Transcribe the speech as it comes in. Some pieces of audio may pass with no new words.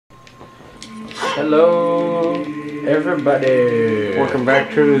Hello, everybody. Welcome back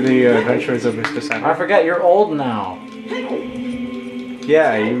to the Adventures of Mr. Simon. I forgot you're old now.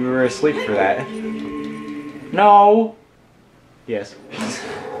 Yeah, you were asleep for that. No. Yes.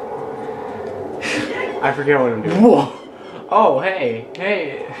 I forget what I'm doing. Whoa. Oh, hey.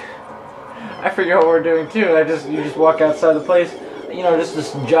 I forget what we're doing too. You just walk outside the place. You know, just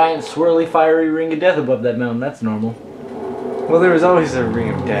this giant swirly fiery ring of death above that mountain. That's normal. Well, there was always a ring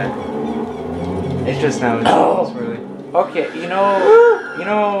of death. It's just now it's swirly. Okay, you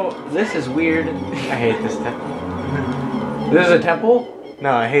know, this is weird. I hate this town. This is a temple?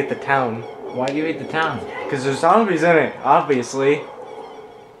 No, I hate the town. Why do you hate the town? Because there's zombies in it, obviously.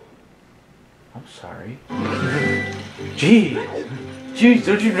 I'm sorry. Jeez,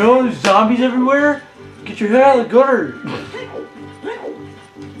 don't you know there's zombies everywhere? Get your head out of the gutter.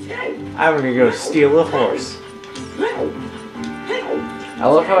 I'm gonna go steal a horse. I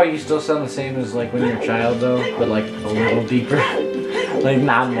love how you still sound the same as like when you're a child though, but like a little deeper. Like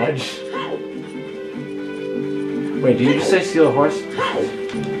not much. Wait, did you just say steal a horse?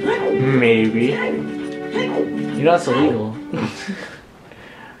 Maybe. You know that's illegal.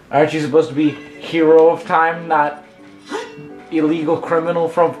 Aren't you supposed to be hero of time, not illegal criminal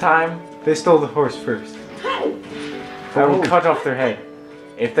from time? They stole the horse first. I will cut off their head.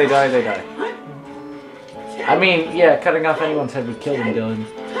 If they die, they die. I mean, yeah, cutting off anyone's head would kill them, Dylan.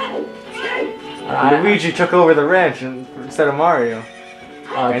 Luigi took over the ranch instead of Mario.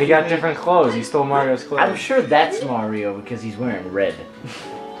 And he got different clothes. He stole Mario's clothes. I'm sure that's Mario because he's wearing red.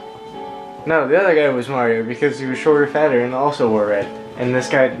 No, the other guy was Mario because he was shorter, fatter, and also wore red. And this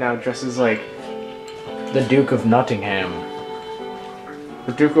guy now dresses like the Duke of Nottingham.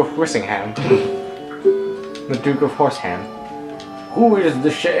 The Duke of Horsingham. The Duke of Horseham. Who is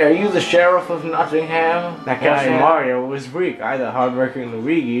the are you the Sheriff of Nottingham? That guy Mario was weak. I, the hardworking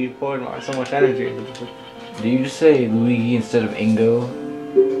Luigi, poured so much energy into this. Did you just say Luigi instead of Ingo?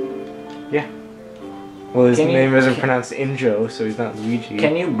 Yeah. Well, his name isn't pronounced Injo, so he's not Luigi.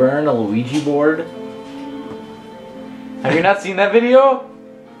 Can you burn a Luigi board? Have you not seen that video?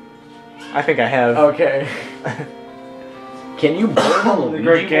 I think I have. Okay. Can you burn a Luigi the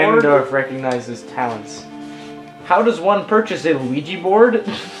great board? Ganondorf recognized his talents. How does one purchase a Luigi board?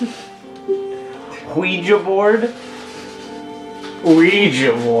 Ouija board?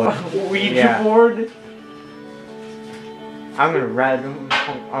 Ouija board. Ouija board? I'm gonna ride him.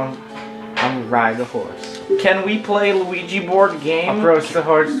 I'm gonna ride the horse. Can we play Luigi board game? Approach the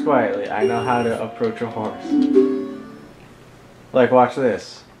horse quietly. I know how to approach a horse. Like, watch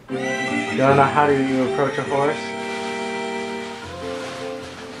this. You don't know how to approach a horse?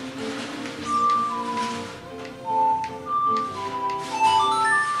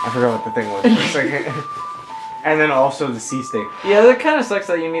 I forgot what the thing was for a second. And then also the C stick. Yeah, that kind of sucks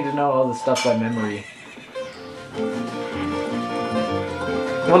that you need to know all this stuff by memory.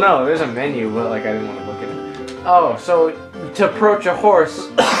 Well, no, there's a menu, but like I didn't want to look at it. Oh, so to approach a horse,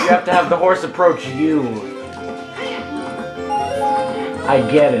 you have to have the horse approach you. I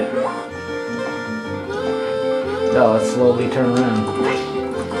get it. Oh, let's slowly turn around.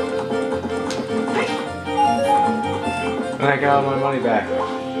 And I got all my money back.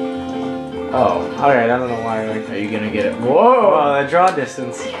 Oh, alright, I don't know why. Are you gonna get it? Whoa! Oh, that draw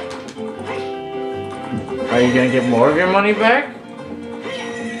distance. Are you gonna get more of your money back?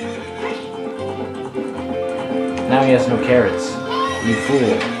 Now he has no carrots. You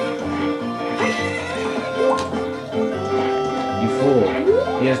fool. You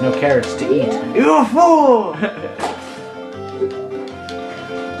fool. He has no carrots to eat. You fool!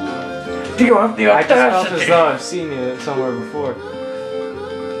 Do you have the I just felt as though I've seen you somewhere before.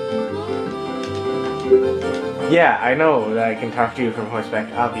 Yeah, I know that I can talk to you from horseback,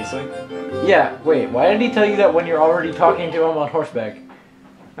 obviously. Yeah, wait, why did he tell you that when you're already talking to him on horseback?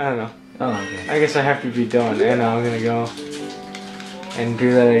 I don't know. Oh, okay. I guess I have to be done, and now I'm gonna go and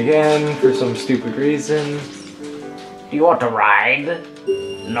do that again for some stupid reason. You want to ride?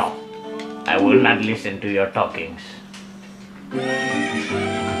 No. I will not listen to your talkings.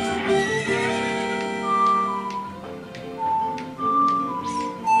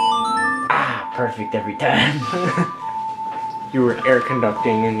 Ah, perfect every time. You were air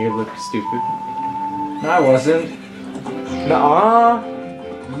conducting and you looked stupid. No, I wasn't. Nuh-uh.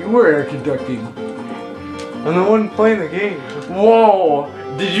 You were air conducting. I'm the one playing the game. Whoa!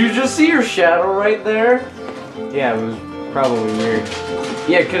 Did you just see your shadow right there? Yeah, it was probably weird.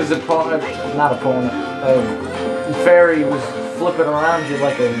 Yeah, because the fairy was flipping around you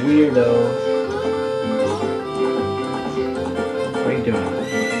like a weirdo. What are you doing?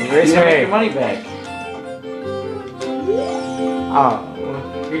 Raise You make your money back. Oh.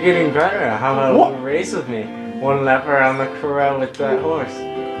 You're getting better. How about a little race with me? One lap around the corral with that horse.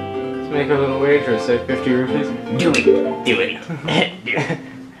 Let's make a little wager, say 50 rupees. Do it. Do it. Do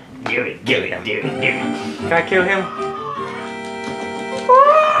it. Do it. Do it. Can I kill him?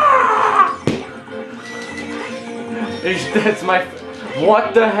 That's my...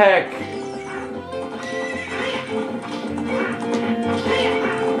 What the heck?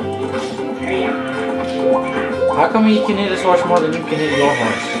 How come he can hit his horse more than you can hit your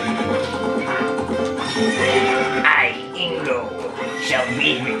horse? I, Ingo, shall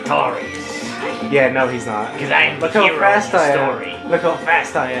be victorious. Yeah, no, he's not. Because I am the Look how hero fast of the I story. am. Look how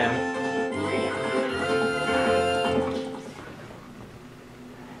fast I am.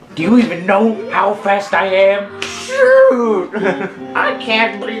 Do you even know how fast I am? Shoot! I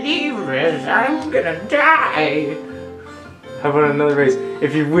can't believe this. I'm gonna die. How about another race?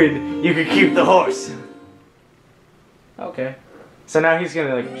 If you win, you can keep the horse. Okay. So now he's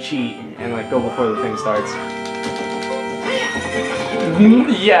gonna like cheat and like go before the thing starts.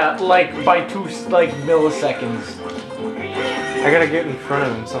 Yeah, like by 2 milliseconds. I gotta get in front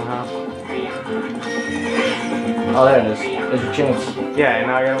of him somehow. Oh, there it is. There's your chance. Yeah, and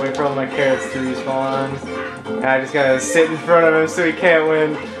now I gotta wait for all my carrots to respawn. And I just gotta sit in front of him so he can't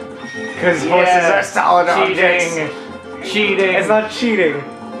win. Because horses are solid objects. Cheating. It's not cheating.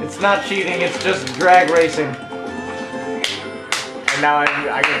 It's not cheating. It's just drag racing. And now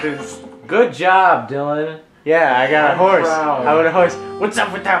I get this. Good job, Dylan. Yeah, I got a I'm horse. proud. How about a horse? What's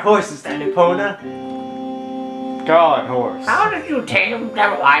up with that horse? Is that Epona? God, horse. How did you tame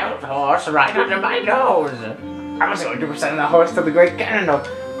that wild horse right under my nose? I was going to send the horse to the Great Canada,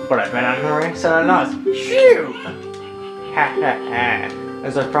 but I've been on the race and I lost. Shoot! Ha ha ha.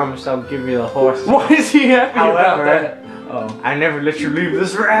 As I promised, I'll give you the horse. Why is he happy about However, that? Oh. I never let you leave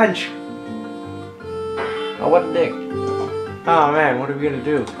this ranch. Oh, what a dick. Oh man, what are we gonna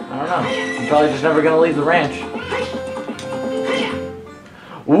do? I don't know. I'm probably just never gonna leave the ranch.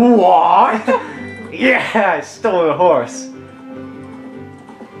 What? Yeah, I stole the horse.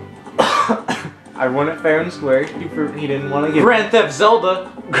 I won it fair and square. He didn't want to give Grand Theft Zelda.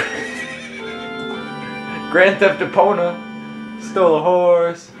 Grand Theft Epona. Stole a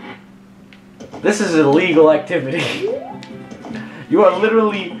horse. This is illegal activity. You are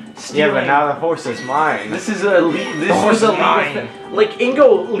literally stealing. Yeah, but now the horse is mine. This is a this horse was a is mine. legal thing. Like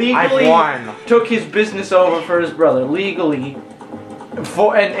Ingo legally I won. took his business over for his brother legally,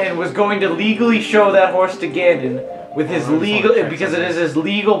 and was going to legally show that horse to Ganon with his legal because it is his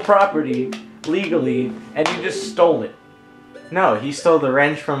legal property legally, and you just stole it. No, he stole the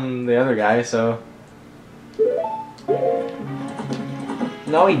wrench from the other guy, so.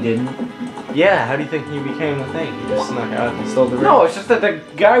 No, he didn't. Yeah, how do you think he became the thing? He just snuck out and stole the wrench. No, it's just that the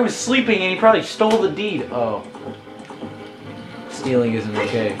guy was sleeping and he probably stole the deed. Oh. Stealing isn't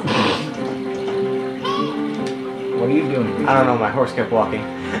okay. What are you doing? I don't know, my horse kept walking.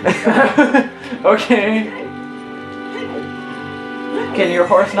 Okay. Can your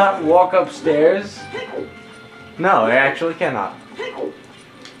horse not walk upstairs? No, it actually cannot.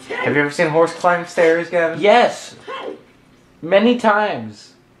 Have you ever seen a horse climb stairs, Gavin? Yes. Many times.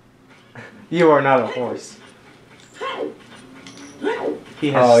 You are not a horse.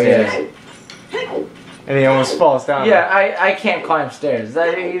 He has Oh, stairs. Yeah. And he almost falls down. Yeah, I can't climb stairs.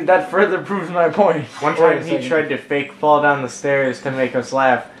 That further proves my point. One time he tried to fake fall down the stairs to make us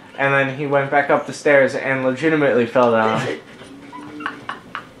laugh, and then he went back up the stairs and legitimately fell down.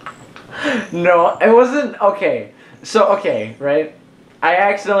 No, it wasn't. Okay. So, okay, right? I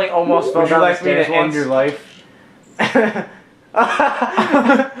accidentally almost fell Would you down like the stairs me to end once. your life?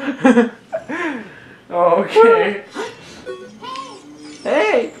 Okay.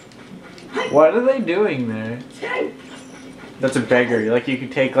 Hey! What are they doing there? That's a beggar. Like, you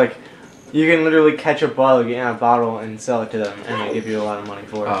could take, like, you can literally catch a bug in a bottle and sell it to them, and they give you a lot of money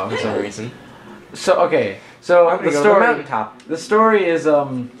for it for some reason. So, okay. So, I'm gonna the go to story... the mountaintop. The story is,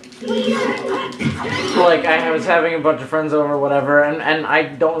 like, I was having a bunch of friends over, whatever, and I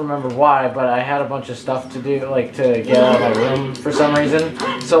don't remember why, but I had a bunch of stuff to do, like, to get out of my room for some reason.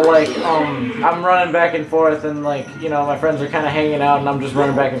 So, like, I'm running back and forth, and, like, you know, my friends are kind of hanging out, and I'm just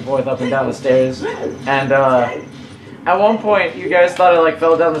running back and forth up and down the stairs. And, at one point, you guys thought I, like,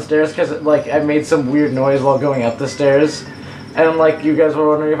 fell down the stairs because, like, I made some weird noise while going up the stairs. And, like, you guys were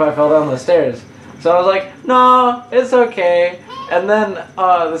wondering if I fell down the stairs. So I was like, no, it's okay. And then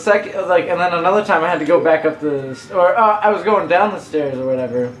and then another time I had to go back up I was going down the stairs or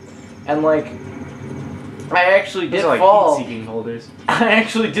whatever, and like, I actually did fall. Heat-seeking holders. I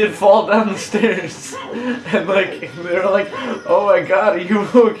actually did fall down the stairs, and like they were like, "Oh my God, are you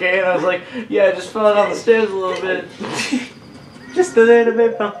okay?" And I was like, "Yeah, I just fell down the stairs a little bit." Just a little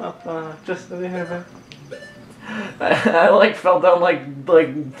bit, just a little bit. I like fell down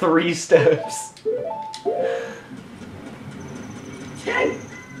like 3 steps.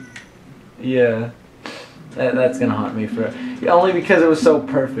 Yeah, that's gonna haunt me for only because it was so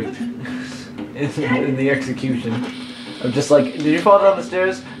perfect in the execution. I'm just like, did you fall down the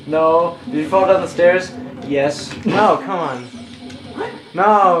stairs? No. Did you fall down the stairs? Yes. No, come on.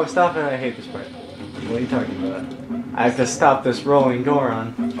 No, stop it. I hate this part. What are you talking about? I have to stop this rolling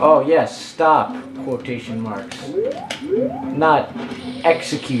Goron. Oh yes, stop. Quotation marks. Not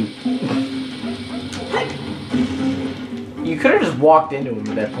execute. You could have just walked into him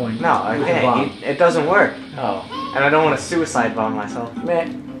at that point. No, I can't. It doesn't work. Oh. And I don't want to suicide bomb myself.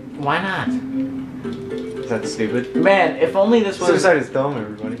 Man, why not? Is that stupid? Man, if only this was... Suicide is dumb,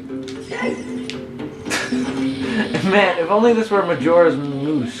 everybody. Man, if only this were Majora's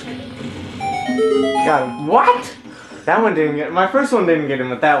Mask. Got him. What? That one didn't get... My first one didn't get him,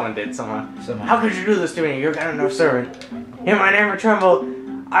 but that one did somehow. How could you do this to me? You're got no servant. Hear my name or tremble.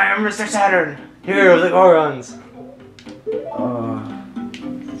 I am Mr. Saturn, hero of the Gorons.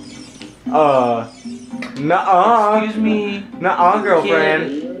 Nuh-uh. Excuse me. Nuh-uh, girlfriend.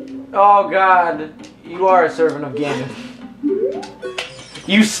 Kid. Oh God, you are a servant of Ganon.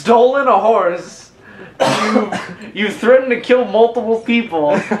 You stolen a horse. You threatened to kill multiple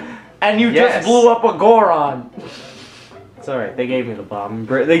people, and you just blew up a Goron. It's alright. They gave me the bomb.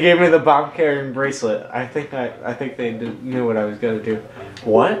 They gave me the bomb-carrying bracelet. I think they knew what I was gonna do.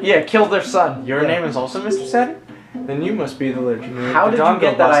 What? Yeah, kill their son. Your name is also Mr. Saturn? Then you must be the legendary. How did you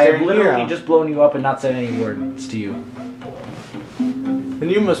get that? I have literally hero. just blown you up and not said any words to you. Then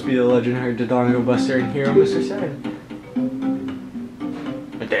you must be the legendary Dodongo Buster and hero, Mr. Saturn.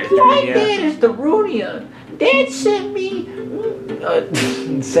 My dad is Darunia. Dad sent me.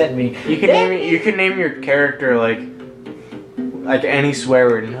 Sent me. You can name your character like any swear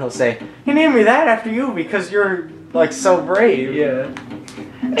word, and he'll say, "He named me that after you because you're like so brave." Yeah.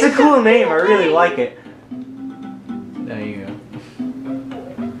 It's a cool name. I really like it. There you go.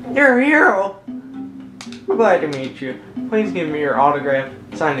 You're a hero. I'm glad to meet you. Please give me your autograph.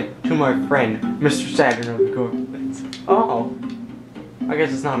 Sign it to my friend, Mr. Saturn of the Gorons. Oh. I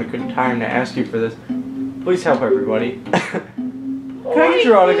guess it's not a good time to ask you for this. Please help everybody. Can I get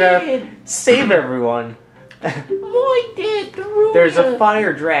your autograph? Save everyone. There's a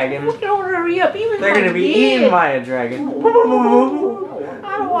fire dragon. Don't hurry up. Even They're gonna be eaten by a dragon.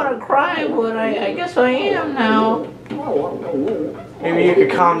 I don't want to cry, but I guess I am now. Maybe you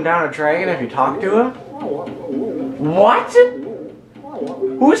could calm down a dragon if you talk to him? What?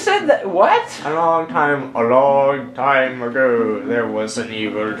 Who said that? What? A long time ago, there was an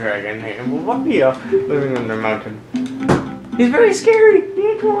evil dragon named Wapia living in the mountain. He's very scary. He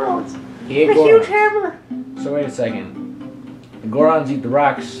ate Gorons. He ate a huge hammer. So wait a second. The Gorons eat the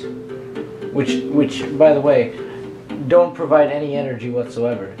rocks, which, by the way, don't provide any energy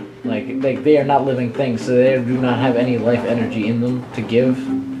whatsoever. Like they are not living things, so they do not have any life energy in them to give.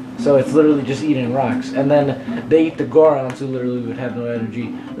 So it's literally just eating rocks, and then they eat the Gorons, who literally would have no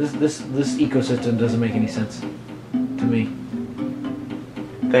energy. This ecosystem doesn't make any sense to me.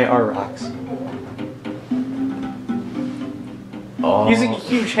 They are rocks. Oh. Using a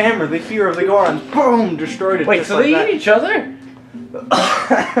huge hammer, the hero of the Gorons, boom, destroyed it. Wait, so they eat each other?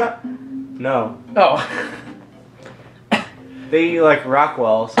 No. Oh. They eat like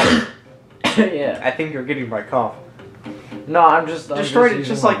Rockwells. Yeah. I think you're getting my cough. No, I'm just destroyed it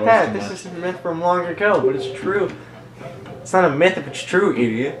just like that. This is a myth from long ago, but it's true. It's not a myth if it's true,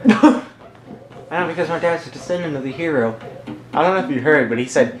 idiot. I know, because my dad's a descendant of the hero. I don't know if you heard, but he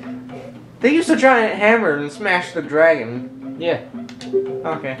said they used a giant hammer and smashed the dragon. Yeah.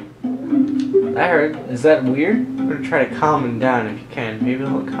 Okay. I heard. Is that weird? I'm gonna try to calm him down if you can. Maybe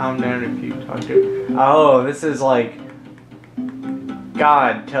he'll calm down if you talk to him. Oh, this is like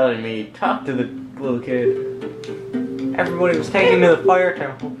God telling me, talk to the little kid. Everybody was taken to the fire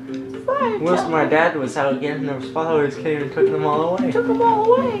temple. Whilst my dad was out getting those followers came and took them all away. Took them all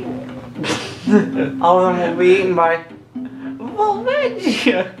away. All of them will be eaten by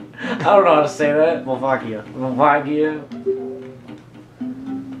Volvagia. I don't know how to say that. Volvagia. Volvagia.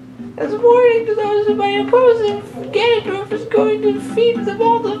 As warning to those in my opposing, Ganondorf is going to feed them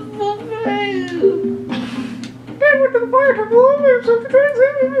all the Volvagia. Dad went to the fire temple so to try and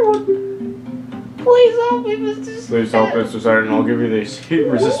save everyone. Please help me, Mr. Saturn. Please help, Mr. Saturn. I'll give you this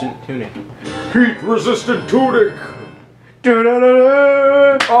heat-resistant tunic. Heat-resistant tunic!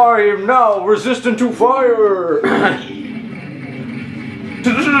 Da-da-da-da! I am now resistant to fire! To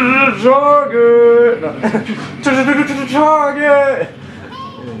the target! To the target!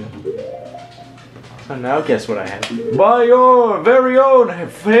 So now guess what I have? By your very own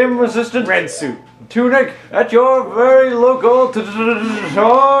flame-resistant Red suit. tunic at your very local Target.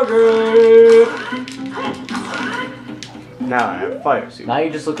 Now I have fire suit. Now you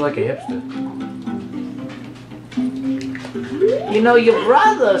just look like a hipster. You know, your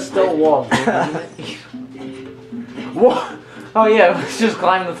brother still walks. What? Oh yeah, let's just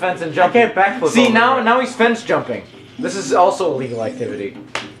climb the fence and jump. I can't backflip. See, now he's fence jumping. This is also a legal activity.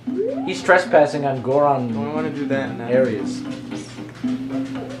 He's trespassing on Goron I want to do that now. areas.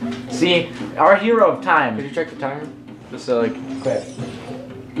 See, our hero of time. Could you check the timer? Just so like. Crap.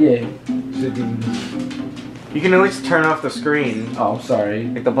 Yeah. You can at least turn off the screen. Oh, I'm sorry.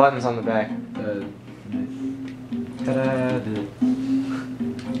 Like the buttons on the back. Ta-da.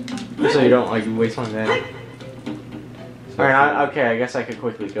 So you don't like waste one day. Alright, okay, I guess I could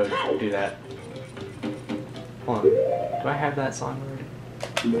quickly go do that. Hold on. Do I have that song already?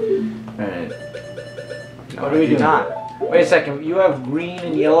 Alright. No, What do we do? Not. Wait a second, you have green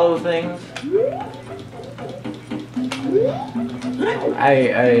and yellow things?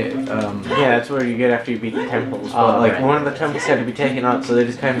 Yeah, that's what you get after you beat the temples. But Oh, like right. one of the temples had to be taken out, so they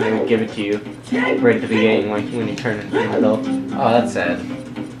just kind of give it to you right at the beginning, like when you turn into an adult. Oh, that's sad.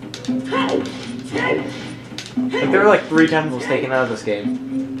 Like there were like 3 temples taken out of this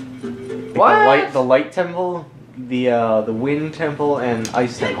game. What? The light temple, the wind temple, and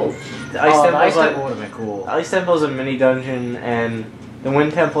ice temple. The ice Oh, the temple's ice like temple would have been cool. the ice temple is a mini dungeon, and the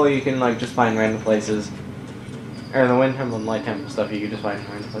wind temple you can like just find random places. Or the wind temple and light temple stuff you can just find in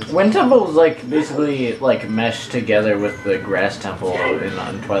random places. Wind Temple was like basically like meshed together with the Grass Temple in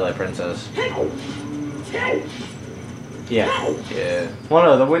Twilight Princess. Yeah. Yeah. Well,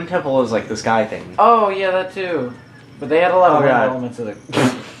 no, the wind temple is like the sky thing. Oh yeah, that too. But they had a lot of Oh, God. elements of it.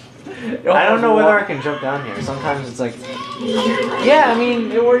 I don't know whether I can jump down here. Sometimes it's like. Yeah, I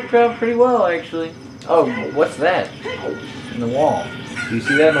mean it worked out pretty well actually. Oh, what's that? In the wall. Do you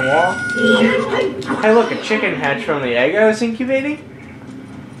see that in the wall? Hey, look, a chicken hatched from the egg I was incubating.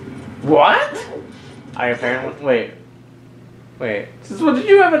 What? I apparently wait. Since when did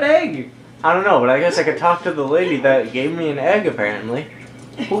you have an egg? I don't know, but I guess I could talk to the lady that gave me an egg. Apparently,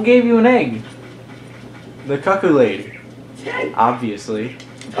 Who gave you an egg? the cuckoo lady. Obviously.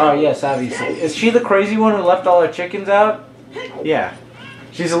 Oh yes, obviously. Is she the crazy one who left all her chickens out? Yeah.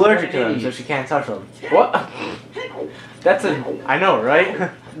 She's allergic to them, so she can't touch them. What? That's I know, right?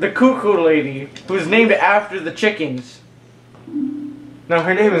 the cuckoo lady who's named after the chickens. No,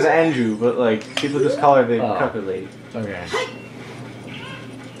 her name is Andrew, but like people just call her the Oh. cuckoo lady. Okay.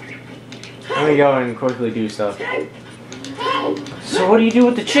 Let me go and quickly do stuff. So what do you do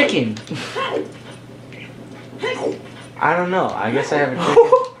with the chicken? I don't know. I guess I have a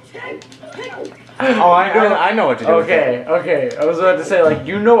chicken. Oh, I know what to do. Okay, okay. I was about to say, like,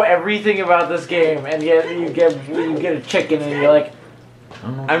 you know everything about this game, and yet you get a chicken, and you're like,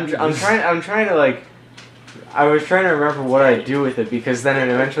 I'm trying to like. I was trying to remember what I do with it because then it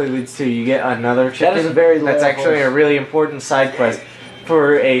eventually leads to you get another chicken. That is a very that's loyal actually voice. a really important side quest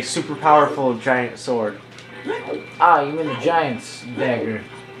for a super powerful giant sword. Ah, you mean the giant's dagger?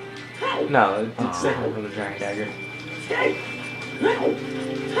 No, it's different from the giant dagger.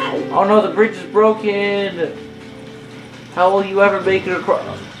 Oh no, the bridge is broken. How will you ever make it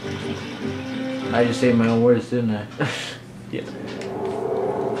across? I just said my own words, didn't I? Yeah.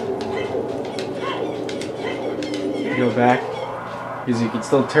 Go back because you can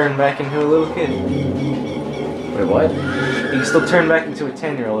still turn back into a little kid. Wait, what? You can still turn back into a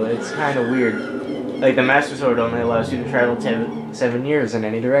 10-year-old. It's kind of weird. Like the Master Sword only allows you to travel 7 years in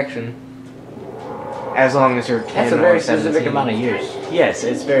any direction. As long as you're 10 That's a or very 17. specific amount of years. Yes,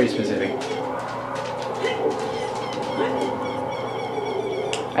 it's very specific.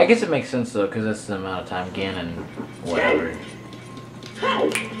 I guess it makes sense though, because that's the amount of time Ganon, whatever.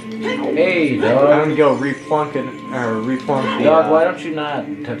 Hey, I'm dog. gonna go replunk the. Dog, why don't you not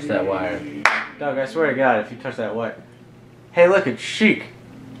touch that wire? Dog, I swear to God, if you touch that what? Hey, look, it's Sheik,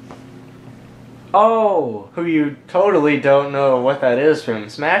 Oh! who you totally don't know what that is from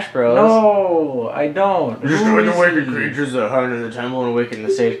Smash Bros. No, I don't. Destroy the Who is wicked he? creatures that hide in the temple and awaken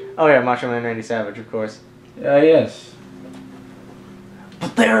the sage. Oh yeah, Macho Man Randy Savage, of course. Yes.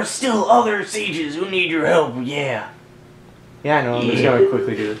 But there are still other sages who need your help, yeah. Yeah, I know, I'm just gonna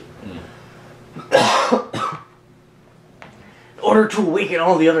quickly do this. In order to awaken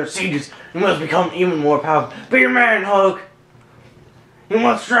all the other sages, you must become even more powerful. Be your man, Hulk! You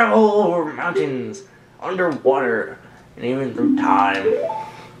must travel over mountains, underwater, and even through time.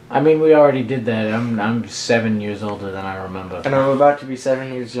 I mean, we already did that. I'm 7 years older than I remember. And I'm about to be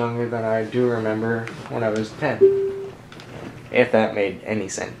 7 years younger than I do remember when I was 10. If that made any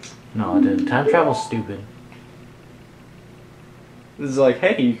sense. No, it didn't. Time travel's stupid. This is like,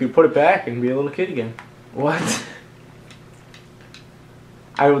 hey, you could put it back and be a little kid again. What?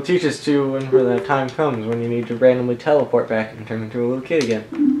 I will teach this to you when the time comes when you need to randomly teleport back and turn into a little kid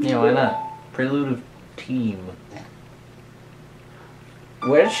again. Yeah, why not? Prelude of Team.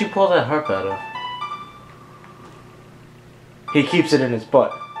 Where did she pull that harp out of? He keeps it in his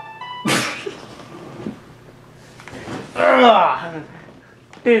butt.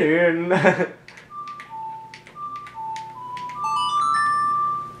 Dude.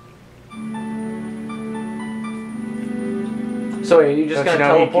 So wait, are you just Don't gonna you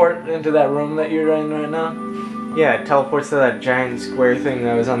know teleport into that room that you're in right now? Yeah, it teleports to that giant square thing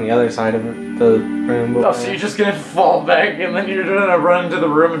that was on the other side of the room. Oh, so you're just gonna fall back and then you're gonna run into the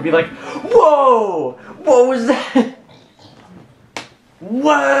room and be like, whoa! What was that?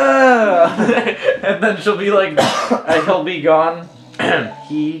 Whoa! And then she'll be like, he'll be gone.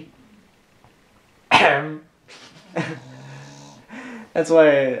 That's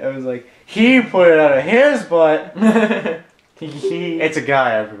why I was like, he put it out of his butt. It's a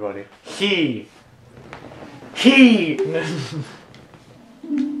guy, everybody. He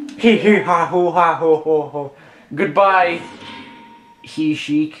ha hoo ha ho ho ho. Goodbye, he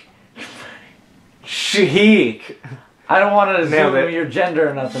chic. Sheik. I don't want to Nailed assume it. your gender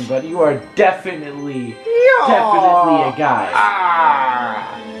or nothing, but you are definitely a guy.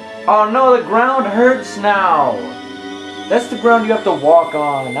 Ah. Oh no, the ground hurts now. That's the ground you have to walk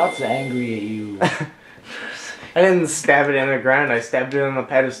on. Now it's angry at you. I didn't stab it in the ground, I stabbed it on the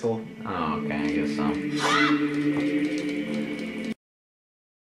pedestal. Oh, okay, I guess so.